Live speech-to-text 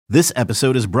This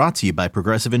episode is brought to you by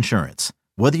Progressive Insurance.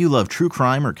 Whether you love true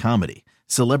crime or comedy,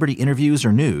 celebrity interviews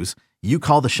or news, you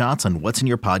call the shots on what's in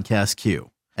your podcast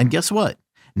queue. And guess what?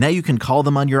 Now you can call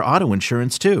them on your auto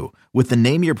insurance too with the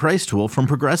Name Your Price tool from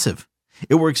Progressive.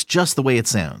 It works just the way it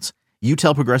sounds. You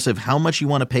tell Progressive how much you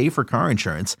want to pay for car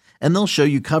insurance, and they'll show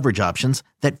you coverage options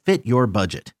that fit your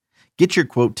budget. Get your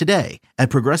quote today at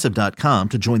Progressive.com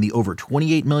to join the over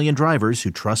 28 million drivers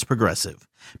who trust Progressive.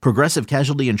 Progressive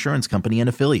Casualty Insurance Company and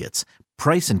Affiliates.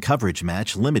 Price and coverage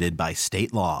match limited by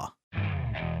state law.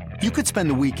 You could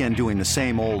spend the weekend doing the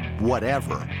same old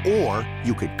whatever, or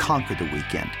you could conquer the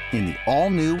weekend in the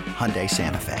all-new Hyundai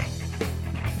Santa Fe.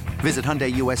 Visit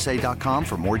HyundaiUSA.com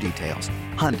for more details.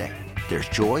 Hyundai, there's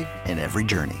joy in every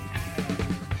journey.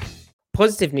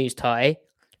 Positive news, Ty.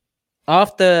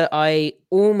 After I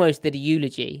almost did a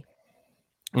eulogy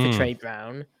for Trey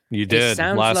Brown. You did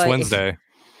last Wednesday.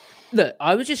 Look,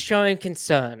 I was just showing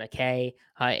concern, okay?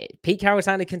 Pete Carroll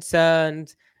sounded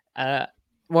concerned.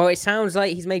 Well, it sounds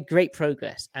like he's made great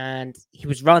progress and he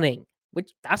was running,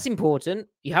 which that's important.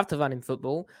 You have to run in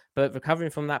football, but recovering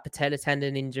from that patella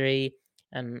tendon injury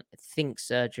and I think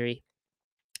surgery.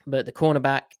 But the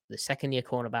cornerback, the second-year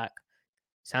cornerback,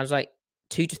 sounds like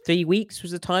 2 to 3 weeks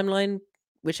was the timeline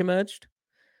which emerged.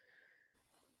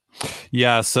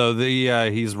 Yeah, so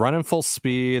he's running full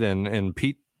speed, and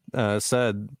Pete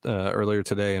said earlier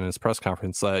today in his press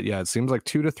conference that it seems like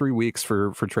 2 to 3 weeks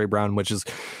for Trey Brown, which is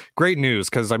great news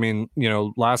because I mean,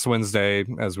 last Wednesday,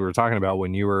 as we were talking about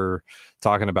when you were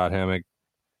talking about him,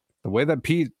 the way that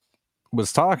Pete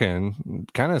was talking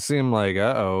kind of seemed like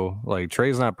like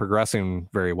Trey's not progressing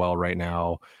very well right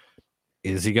now.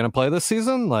 Is he going to play this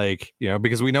season?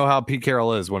 Because we know how Pete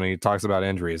Carroll is when he talks about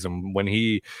injuries, and when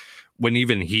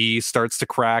even he starts to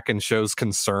crack and shows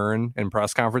concern in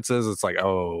press conferences, it's like,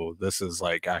 oh, this is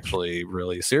like actually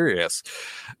really serious.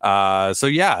 So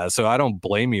I don't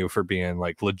blame you for being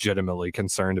like legitimately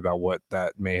concerned about what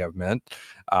that may have meant.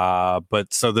 But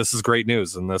so this is great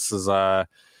news, and this is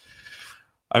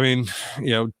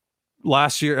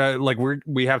last year,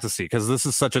 we have to see, because this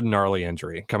is such a gnarly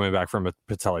injury coming back from a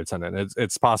patellar tendon.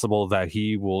 It's possible that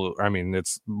he will. I mean,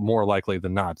 it's more likely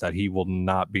than not that he will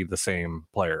not be the same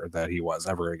player that he was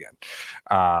ever again.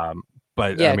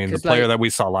 The player that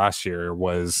we saw last year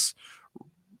was,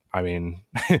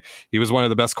 he was one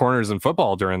of the best corners in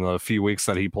football during the few weeks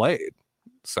that he played.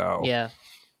 So yeah,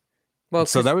 well,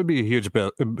 so that would be a huge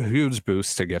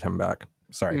boost to get him back.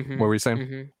 Sorry, what were you saying?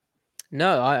 Mm-hmm.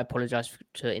 No, I apologize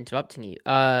for interrupting you.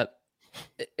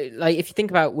 If you think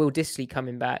about Will Dissly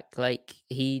coming back,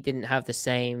 he didn't have the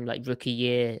same rookie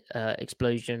year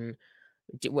explosion.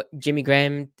 Jimmy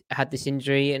Graham had this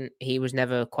injury, and he was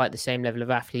never quite the same level of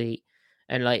athlete.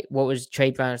 And what was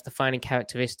Trey Brown's defining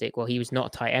characteristic? Well, he was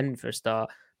not a tight end for a start,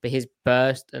 but his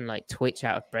burst and twitch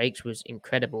out of breaks was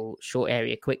incredible. Short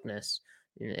area quickness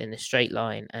in a straight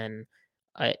line, and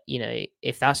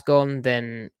if that's gone,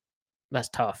 then that's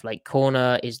tough.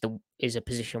 Corner is a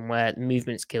position where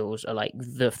movement skills are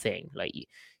the thing.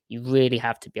 You really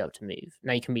have to be able to move.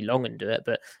 Now you can be long and do it,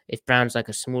 but if Brown's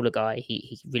a smaller guy,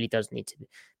 he really does need to be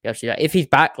able to do that. If he's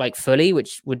back fully,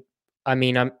 which would, I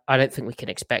don't think we can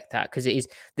expect that, because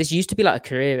this used to be a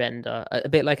career ender, a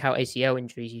bit like how ACL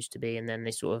injuries used to be, and then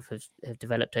they sort of have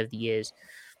developed over the years.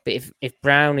 But if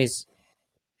Brown is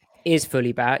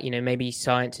fully back, maybe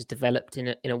science has developed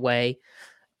in a way,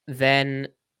 then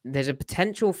there's a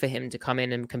potential for him to come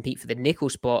in and compete for the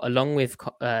nickel spot along with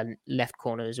left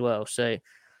corner as well. So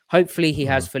hopefully he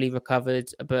has fully recovered.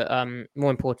 But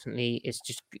more importantly, it's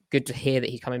just good to hear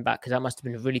that he's coming back, because that must have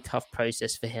been a really tough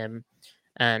process for him.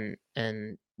 And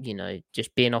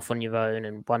just being off on your own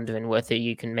and wondering whether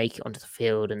you can make it onto the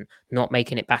field and not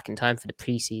making it back in time for the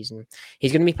preseason.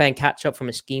 He's going to be playing catch up from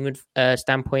a scheme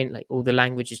standpoint. All the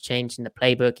language has changed in the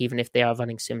playbook, even if they are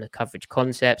running similar coverage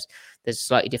concepts. There's a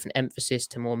slightly different emphasis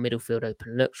to more middle field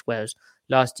open looks, whereas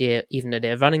last year, even though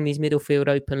they're running these middle field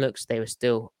open looks, they were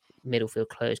still middle field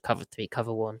closed, cover 3,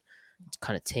 cover 1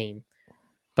 kind of team.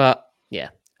 But yeah,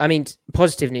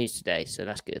 positive news today, so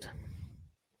that's good.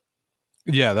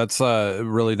 Yeah, that's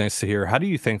really nice to hear. How do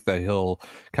you think that he'll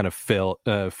kind of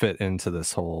fit into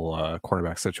this whole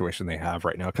cornerback situation they have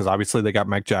right now? Because obviously they got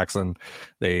Mike Jackson.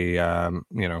 They,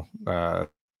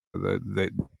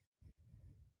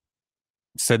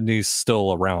 Sydney's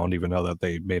still around, even though that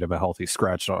they made him a healthy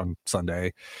scratch on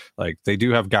Sunday. They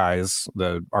do have guys.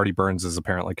 The Artie Burns is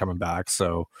apparently coming back.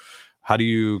 So how do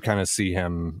you kind of see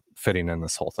him fitting in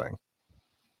this whole thing?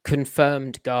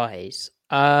 Confirmed guys.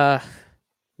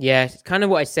 Yeah, it's kind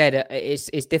of what I said.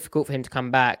 It's difficult for him to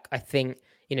come back. I think,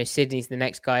 Sydney's the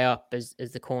next guy up as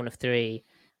the corner 3.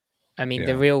 I mean,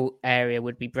 the real area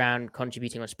would be Brown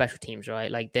contributing on special teams, right?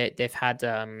 Like they've had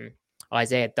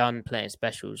Isaiah Dunn playing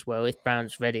specials. Well, if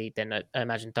Brown's ready, then I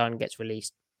imagine Dunn gets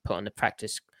released, put on the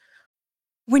practice.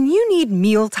 When you need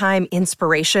mealtime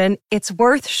inspiration, it's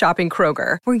worth shopping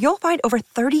Kroger, where you'll find over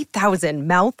 30,000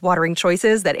 mouth-watering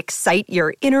choices that excite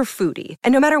your inner foodie.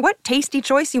 And no matter what tasty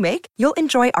choice you make, you'll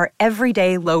enjoy our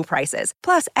everyday low prices,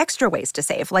 plus extra ways to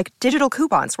save, like digital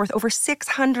coupons worth over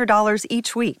 $600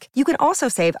 each week. You can also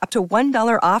save up to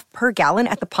 $1 off per gallon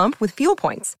at the pump with fuel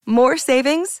points. More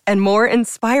savings and more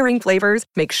inspiring flavors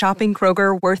make shopping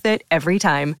Kroger worth it every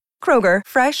time. Kroger,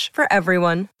 fresh for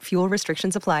everyone. Fuel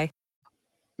restrictions apply.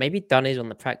 Maybe Dunn is on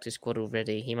the practice squad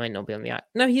already. He might not be on the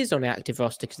No, he is on the active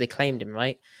roster because they claimed him,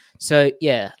 right? So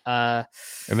yeah. And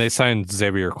they signed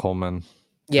Xavier Coleman.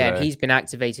 Yeah, and he's been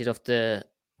activated off the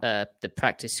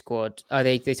practice squad. Oh,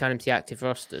 they signed him to the active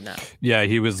roster now. Yeah,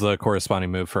 he was the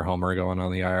corresponding move for Homer going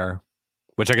on the IR,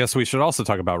 which I guess we should also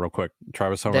talk about real quick.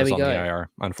 Travis Homer's on the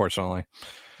IR, unfortunately.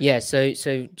 Yeah, so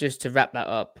just to wrap that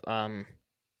up,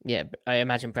 yeah, I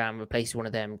imagine Brown replaces one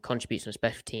of them, contributes on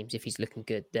special teams. If he's looking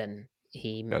good, then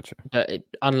he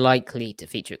unlikely to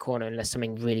feature at corner unless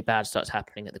something really bad starts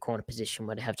happening at the corner position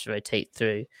where they have to rotate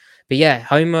through. But yeah,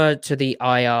 Homer to the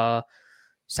IR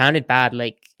sounded bad,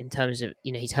 like in terms of,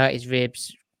 he's hurt his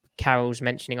ribs. Carroll's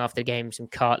mentioning after the game some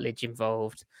cartilage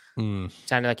involved.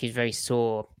 Sounded like he's very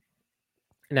sore.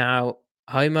 Now,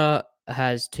 Homer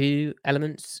has two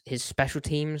elements: his special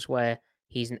teams, where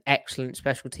he's an excellent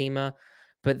special teamer,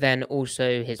 but then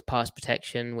also his pass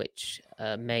protection, which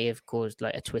may have caused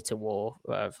like a Twitter war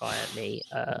via me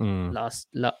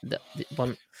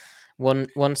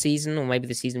one season, or maybe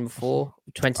the season before,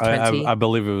 2020. I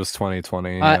believe it was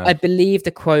 2020. I believe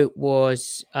the quote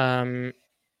was,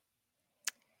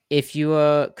 if you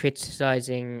are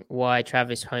criticizing why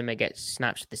Travis Homer gets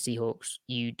snaps with the Seahawks,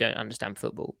 you don't understand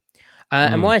football.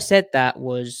 And why I said that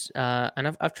was,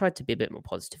 and I've tried to be a bit more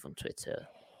positive on Twitter,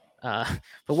 but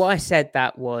what I said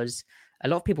that was, a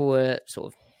lot of people were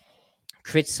sort of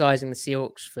criticizing the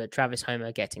Seahawks for Travis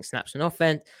Homer getting snaps on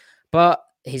offense, but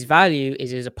his value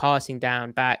is as a passing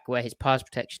down back, where his pass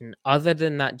protection, other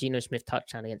than that Geno Smith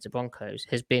touchdown against the Broncos,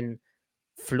 has been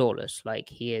flawless. Like,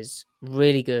 he is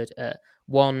really good at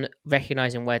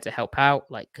recognizing where to help out,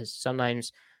 like, because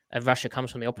sometimes a rusher comes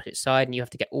from the opposite side and you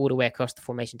have to get all the way across the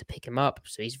formation to pick him up.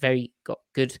 So he's got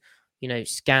good,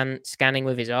 scanning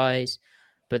with his eyes.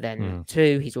 But then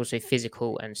two, he's also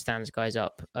physical and stands guys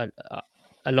up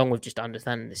along with just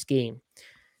understanding the scheme.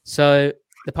 So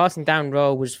the passing down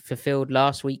role was fulfilled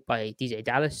last week by DJ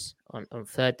Dallas on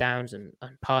third downs and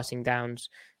passing downs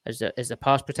as a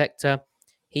pass protector.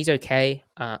 He's okay.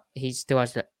 He still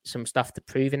has some stuff to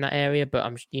prove in that area,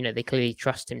 but they clearly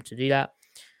trust him to do that.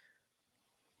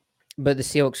 But the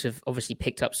Seahawks have obviously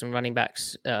picked up some running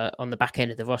backs on the back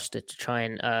end of the roster to try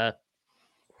and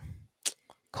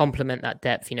complement that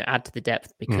depth, add to the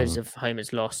depth because of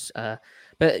Homer's loss.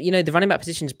 But, the running back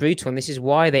position is brutal, and this is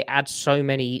why they add so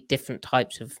many different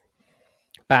types of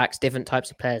backs, different types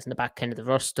of players in the back end of the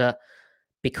roster,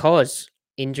 because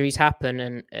injuries happen,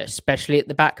 and especially at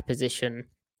the back position,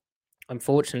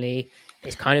 unfortunately,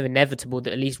 it's kind of inevitable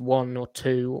that at least one or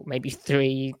two, or maybe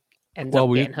three end up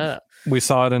getting hurt. We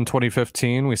saw it in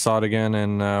 2015. We saw it again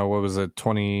in, what was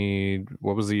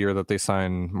the year that they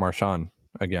signed Marshawn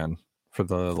again for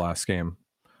the last game?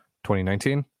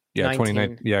 2019? Yeah,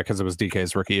 2019. Yeah, because it was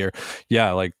DK's rookie year.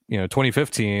 Yeah,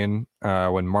 2015,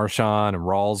 when Marshawn and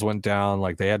Rawls went down,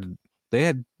 like they had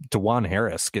DeJuan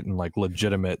Harris getting like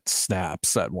legitimate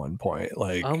snaps at one point.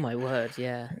 Like, oh my word,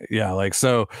 yeah. Yeah,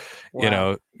 so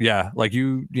wow.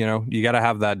 You got to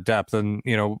have that depth. And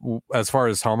as far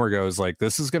as Homer goes, like,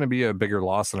 this is going to be a bigger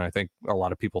loss than I think a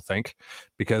lot of people think,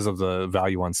 because of the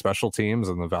value on special teams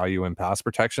and the value in pass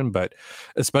protection, but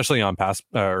especially on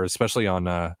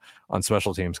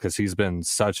special teams, because he's been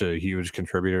such a huge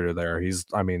contributor to there.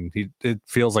 It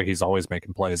feels like he's always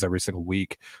making plays every single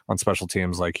week on special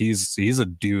teams. Like, he's a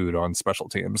dude on special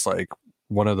teams, like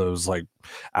one of those like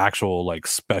actual like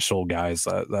special guys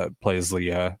that plays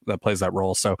that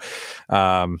role. So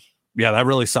that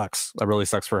really sucks. That really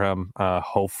sucks for him.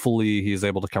 Hopefully he's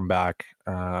able to come back.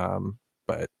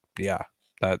 But yeah,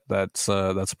 that's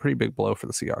a pretty big blow for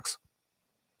the Seahawks.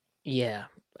 Yeah.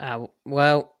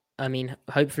 Well,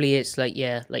 hopefully it's like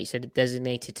you said, a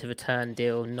designated to return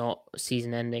deal, not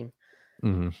season ending.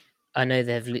 Mm-hmm. I know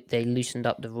they loosened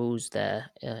up the rules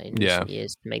there in recent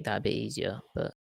years to make that a bit easier, but